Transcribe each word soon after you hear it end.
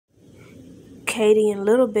Katie and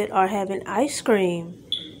Little Bit are having ice cream.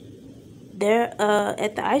 They're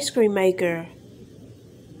at the ice cream maker.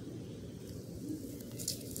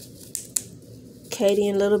 Katie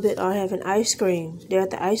and Little Bit are having ice cream. They're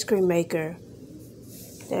at the ice cream maker.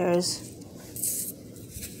 There's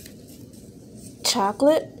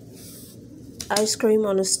chocolate, ice cream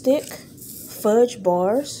on a stick, fudge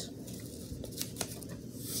bars.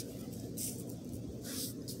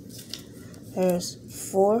 There's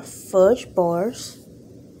 4 fudge bars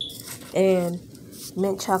and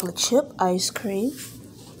mint chocolate chip ice cream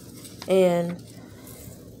and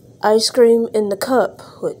ice cream in the cup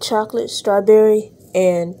with chocolate, strawberry,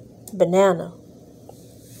 and banana.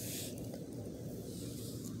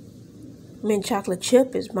 Mint chocolate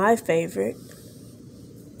chip is my favorite.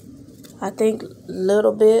 I think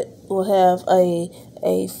Little Bit will have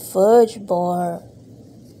a fudge bar.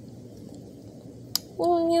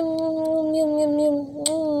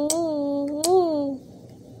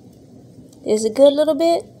 Is it good, Little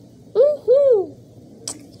Bit?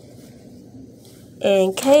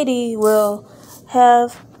 And Katie will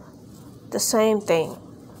have the same thing.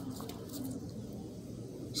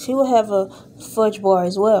 She will have a fudge bar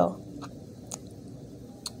as well.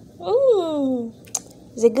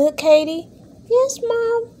 Is it good, Katie? Yes,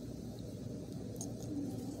 Mom.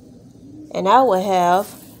 And I will have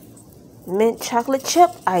mint chocolate chip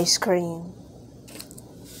ice cream.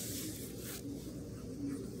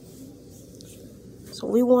 So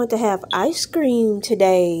we want to have ice cream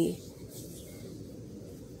today.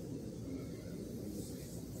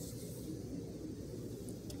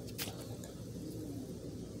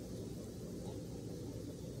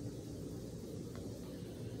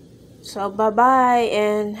 So bye-bye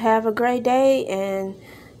and have a great day, and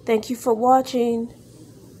thank you for watching.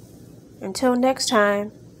 Until next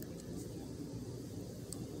time,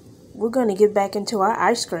 we're going to get back into our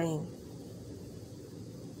ice cream.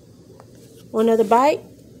 Want another bite?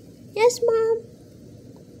 Yes, Mom.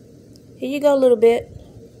 Here you go, Little Bit.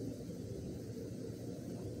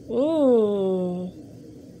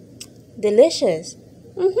 Delicious.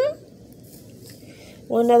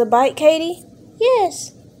 Want another bite, Katie?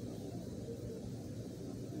 Yes.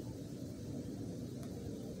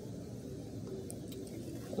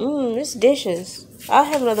 This dishes. I'll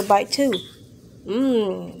have another bite too.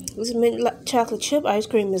 This mint chocolate chip ice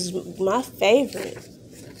cream is my favorite.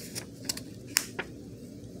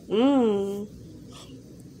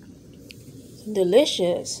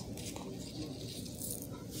 Delicious.